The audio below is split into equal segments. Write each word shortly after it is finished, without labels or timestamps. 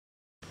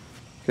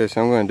Okay,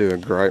 so I'm going to do a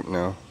gripe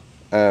now.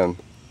 As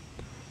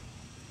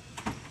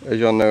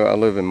y'all know, I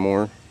live in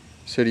Moore.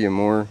 City of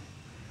Moore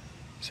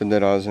said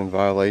that I was in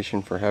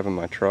violation for having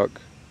my truck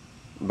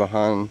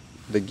behind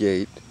the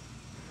gate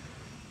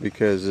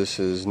because this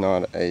is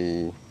not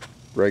a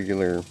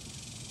regular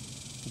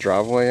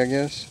driveway, I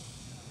guess.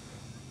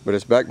 But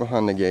it's back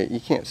behind the gate.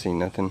 You can't see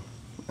nothing.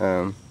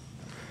 And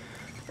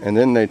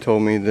then they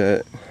told me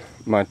that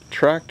my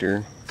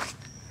tractor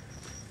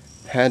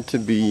had to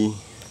be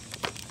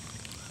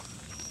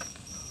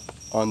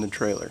on the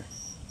trailer.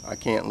 I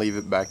can't leave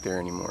it back there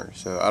anymore.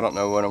 So I don't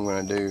know what I'm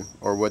going to do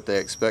or what they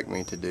expect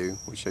me to do,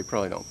 which they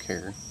probably don't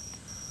care.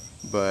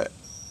 But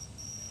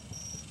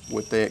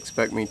what they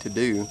expect me to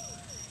do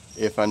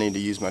if I need to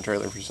use my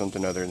trailer for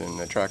something other than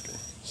the tractor.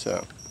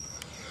 So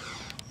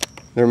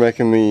they're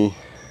making me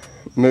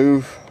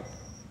move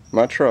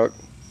my truck,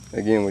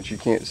 again, which you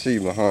can't see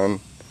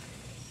behind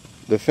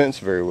the fence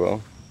very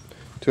well,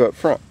 to up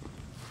front.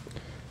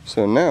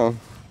 So now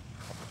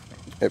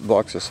it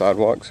blocks the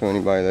sidewalk, so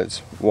anybody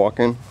that's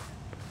walking,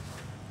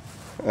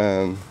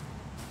 well,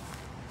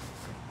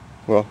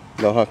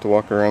 they'll have to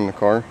walk around the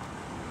car.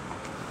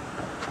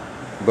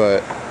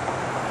 But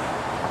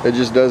it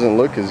just doesn't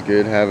look as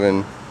good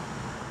having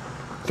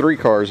 3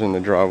 cars in the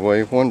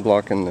driveway, 1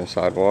 blocking the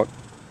sidewalk.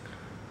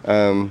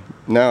 Now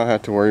I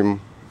have to worry,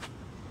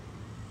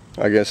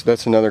 I guess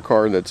that's another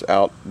car that's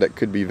out that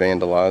could be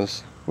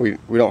vandalized. We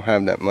don't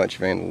have that much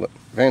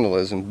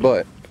vandalism,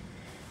 but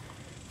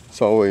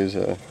it's always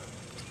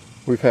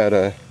we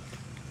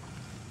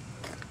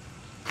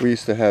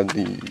used to have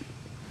the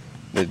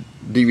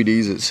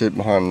DVDs that sit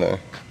behind the,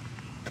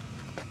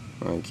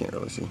 well, you can't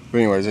really see, but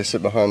anyways, they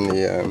sit behind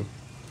the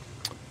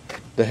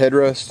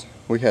headrest.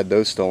 We had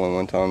those stolen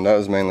one time. That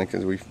was mainly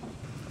because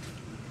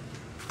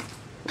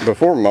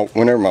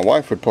whenever my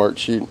wife would park,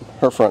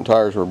 her front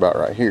tires were about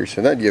right here,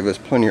 so that'd give us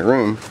plenty of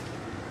room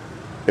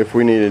if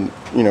we needed,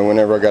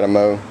 whenever I got to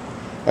mow,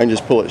 I can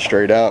just pull it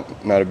straight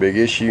out, not a big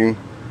issue.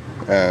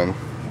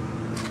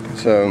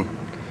 So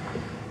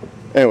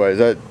anyways,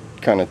 that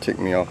kind of ticked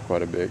me off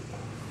quite a bit,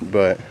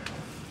 but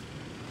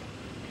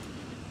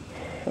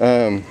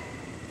yeah,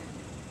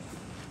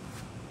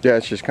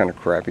 it's just kind of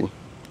crappy.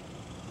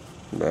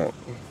 But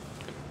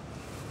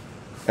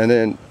and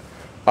then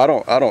I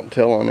don't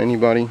tell on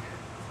anybody,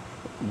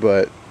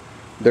 but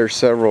there's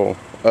several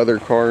other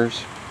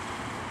cars.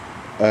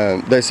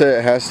 They say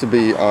it has to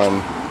be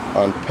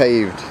on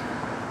paved.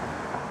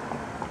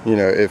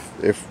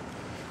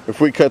 If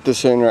we cut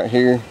this in right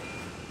here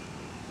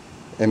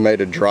and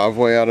made a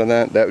driveway out of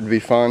that would be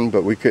fine,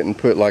 but we couldn't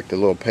put like the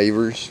little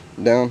pavers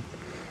down.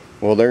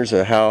 Well, there's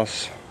a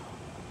house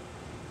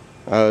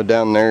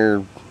down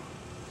there,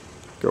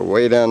 go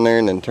way down there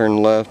and then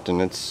turn left,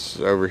 and it's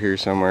over here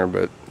somewhere,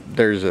 but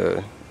there's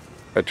a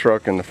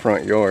truck in the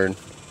front yard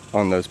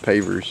on those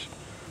pavers.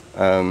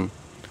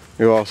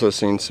 We've also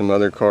seen some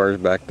other cars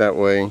back that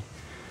way,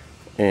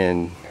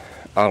 and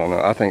I don't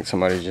know, I think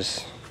somebody's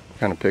just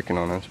kind of picking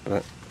on us.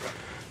 But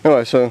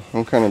anyway, so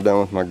I'm kind of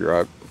done with my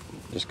gripe.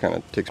 Just kind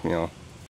of ticks me off.